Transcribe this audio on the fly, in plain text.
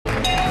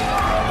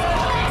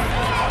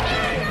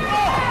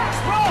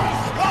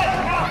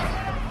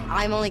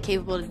I'm only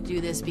capable to do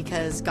this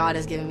because God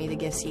has given me the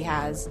gifts he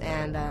has,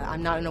 and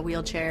I'm not in a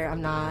wheelchair, I'm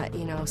not,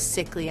 you know,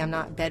 sickly, I'm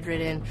not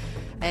bedridden,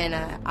 and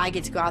I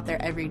get to go out there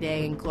every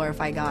day and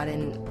glorify God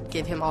and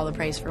give him all the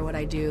praise for what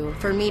I do.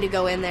 For me to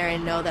go in there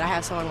and know that I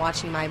have someone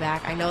watching my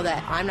back, I know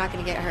that I'm not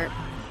going to get hurt.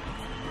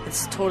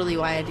 It's totally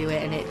why I do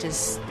it, and it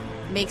just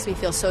makes me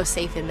feel so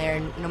safe in there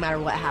no matter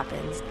what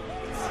happens.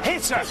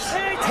 Hits her,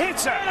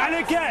 and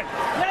again.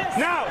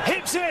 Now,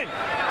 hips in,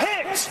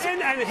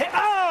 and hit,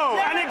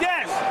 oh, and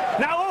again.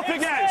 Now up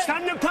again,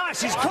 stand and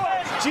pass, she's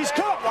caught,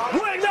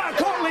 work that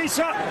cut,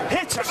 Lisa,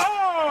 hit her,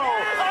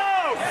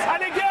 oh,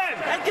 and again,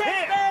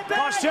 hit,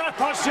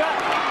 posture.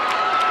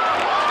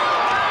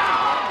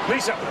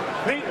 Lisa,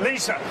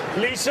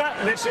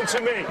 listen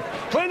to me.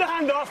 Clear the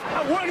hand off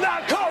and work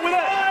that cut with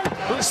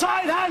it.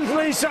 Side hand,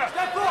 Lisa.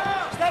 Step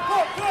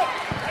up, good.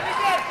 And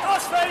again,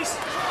 cross face.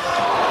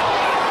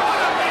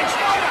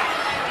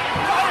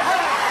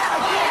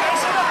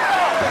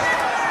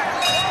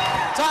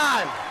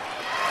 Time.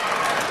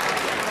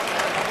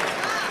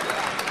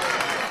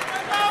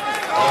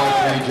 All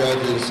three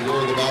judges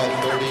scored the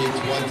bout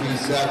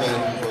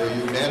 30-27 for a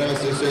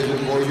unanimous decision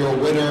for your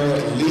winner,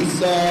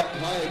 Lisa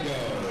Hygo.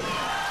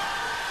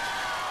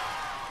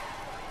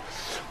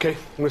 Okay,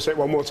 I'm going to say it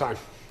one more time,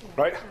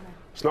 right?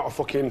 It's not a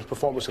fucking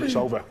performance and it's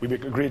over. We've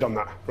agreed on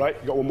that, right?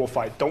 You got one more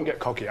fight. Don't get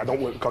cocky. I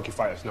don't work with cocky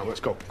fighters. Now, let's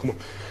go. Come on.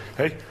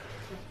 Hey?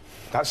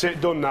 That's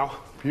it, done now.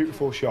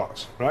 Beautiful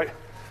shots, right?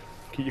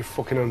 Keep your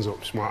fucking hands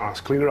up, smart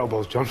ass. Clean your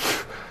elbows, John.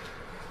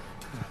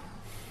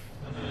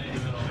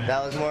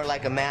 That was more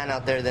like a man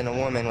out there than a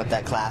woman with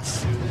that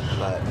class.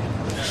 But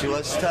she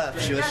was tough.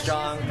 She was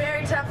strong. She's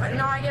very tough.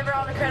 No, I give her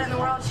all the credit in the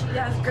world. She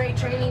has great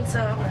training,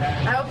 so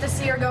I hope to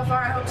see her go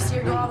far. I hope to see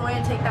her go all the way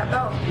and take that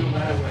belt.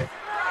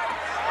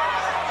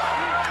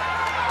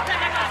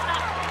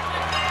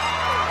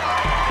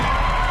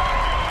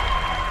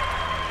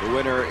 The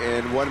winner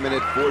in 1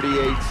 minute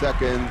 48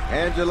 seconds,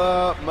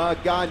 Angela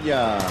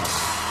Magana.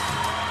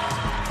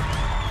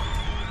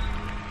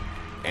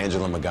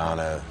 Angela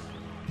Magana,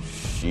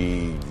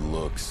 she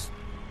looks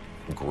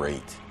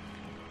great.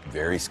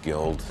 Very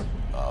skilled,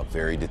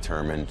 very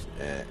determined,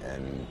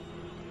 and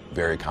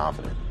very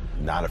confident.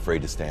 Not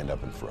afraid to stand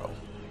up and throw.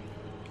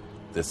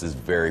 This is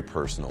very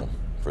personal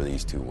for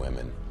these two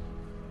women.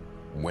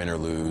 Win or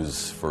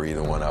lose for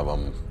either one of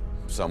them,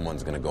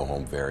 someone's going to go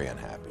home very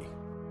unhappy.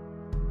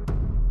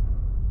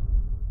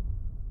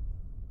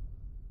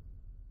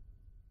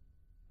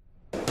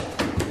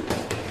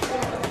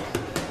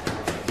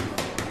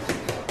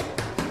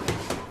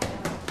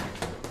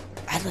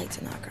 I'd like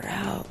to knock her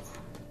out.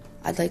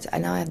 I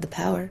know I have the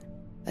power.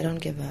 I don't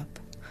give up.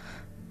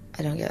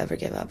 I don't ever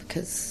give up,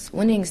 because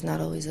winning's not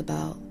always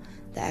about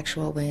the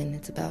actual win.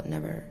 It's about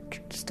never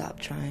stop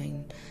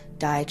trying,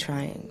 die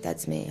trying.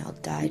 That's me. I'll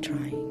die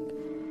trying.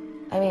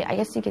 I mean, I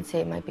guess you could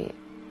say it might be,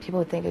 people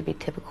would think it would be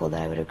typical that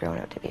I would have grown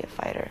up to be a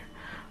fighter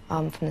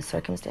from the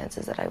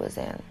circumstances that I was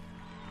in.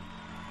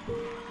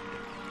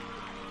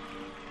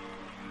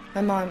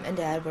 My mom and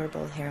dad were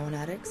both heroin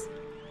addicts.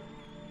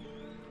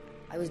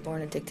 I was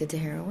born addicted to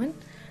heroin.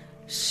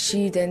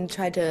 She then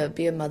tried to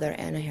be a mother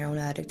and a heroin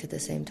addict at the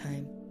same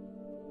time.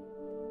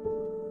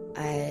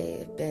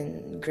 I've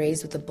been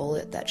grazed with a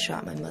bullet that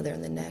shot my mother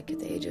in the neck at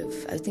the age of,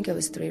 I think I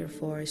was 3 or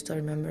 4, I still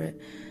remember it.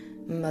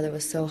 My mother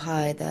was so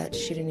high that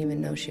she didn't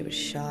even know she was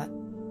shot.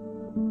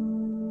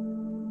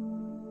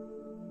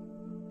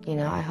 You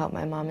know, I hope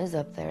my mom is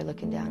up there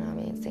looking down on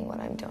me and seeing what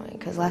I'm doing,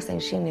 because last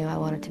thing she knew, I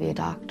wanted to be a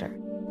doctor.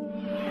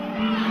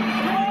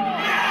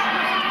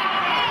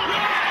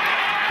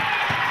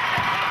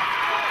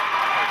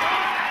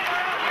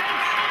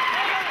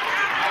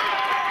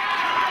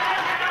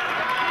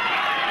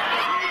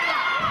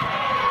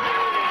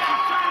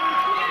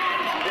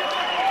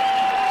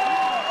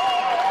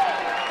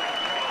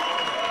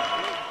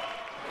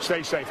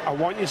 Stay safe. I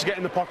want you to get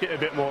in the pocket a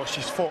bit more.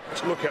 She's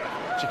fucked. Look at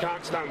her. She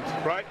can't stand,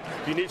 right?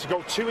 You need to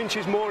go 2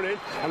 inches more in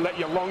and let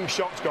your long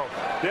shots go.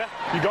 Yeah?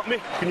 You got me?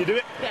 Can you do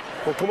it? Yeah.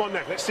 Well, come on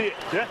then. Let's see it.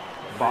 Yeah?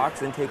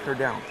 Box and take her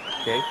down,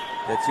 okay?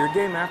 That's your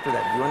game after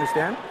that. Do you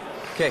understand?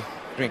 Okay,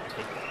 drink.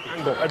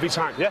 Angle every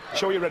time, yeah?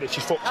 Show you're ready.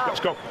 She's fucked. Let's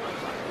go.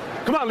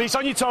 Come on, Lisa,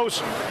 on your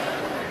toes.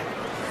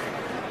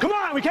 Come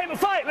on, we came to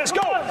fight. Let's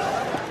go.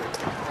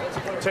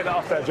 Take that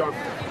off there, John.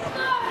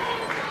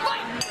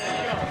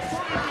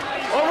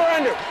 Over,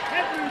 under.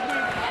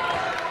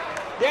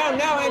 Down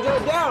now, Angela,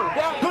 down.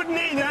 Good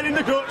knee then in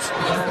the guts.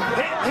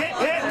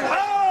 Hit.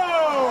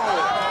 Oh!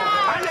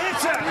 And hit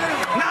her.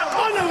 Now,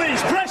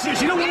 Annalise,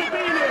 precious, you don't want to be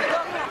in it.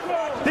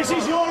 This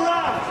is your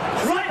round.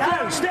 Right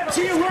hand, step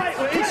to your right,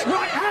 Liz.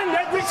 Right hand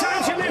every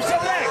time she lifts her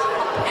leg.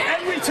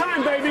 Every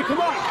time, baby,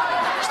 come on.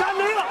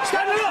 Stand her up.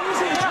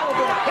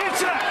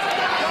 Hit her.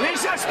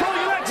 Lisa, sprawl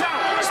your legs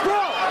out.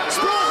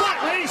 Sprawl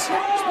back, Lisa.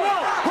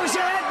 Sprawl. Push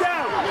your head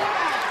down.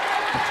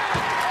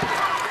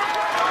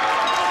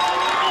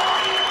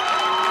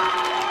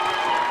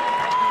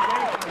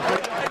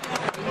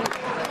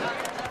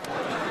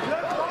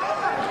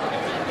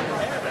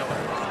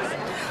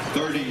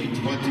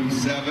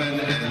 30-27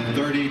 and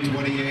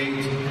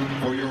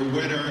 30-28 for your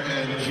winner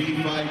and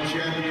G5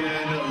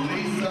 champion,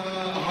 Lisa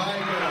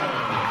Hygo.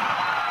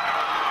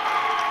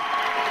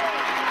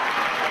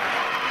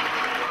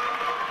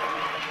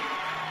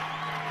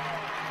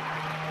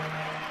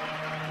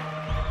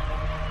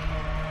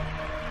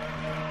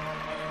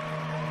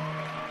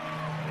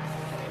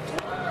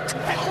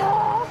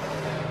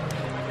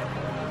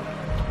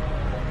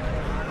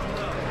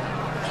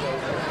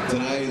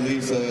 Tonight,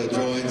 Lisa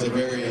joins a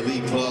very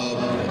elite club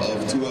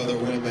of 2 other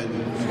women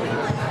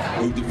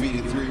who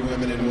defeated 3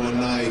 women in one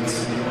night.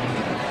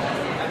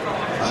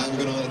 I'm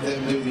going to let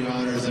them do the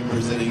honors in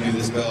presenting you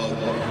this belt.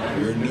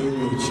 Your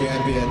new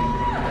champion,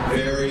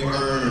 very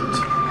earned,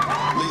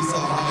 Lisa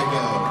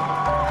Hygo.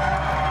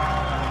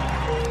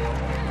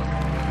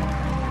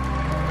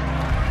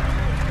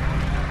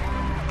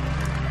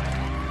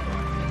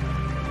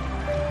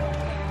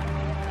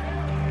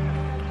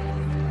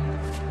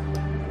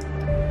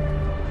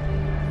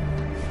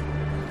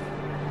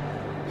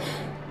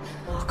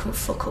 I couldn't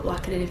fuck up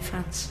like I did in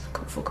France. I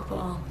couldn't fuck up at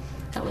all.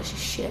 That was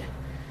just shit.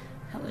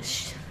 That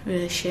was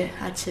really shit.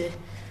 I had to,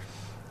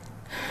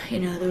 you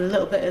know, there was a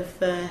little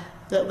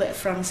bit of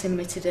France in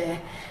me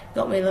today.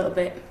 Got me a little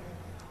bit.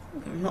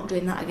 I'm not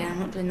doing that again. I'm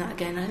not doing that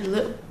again. A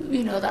little,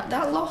 you know, that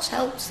loss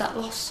helps. That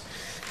loss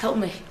helped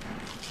me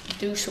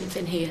do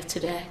something here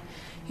today.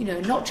 You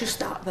know, not just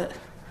that, but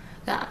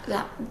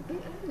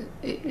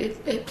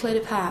it played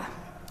a part.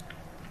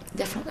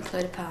 Definitely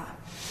played a part.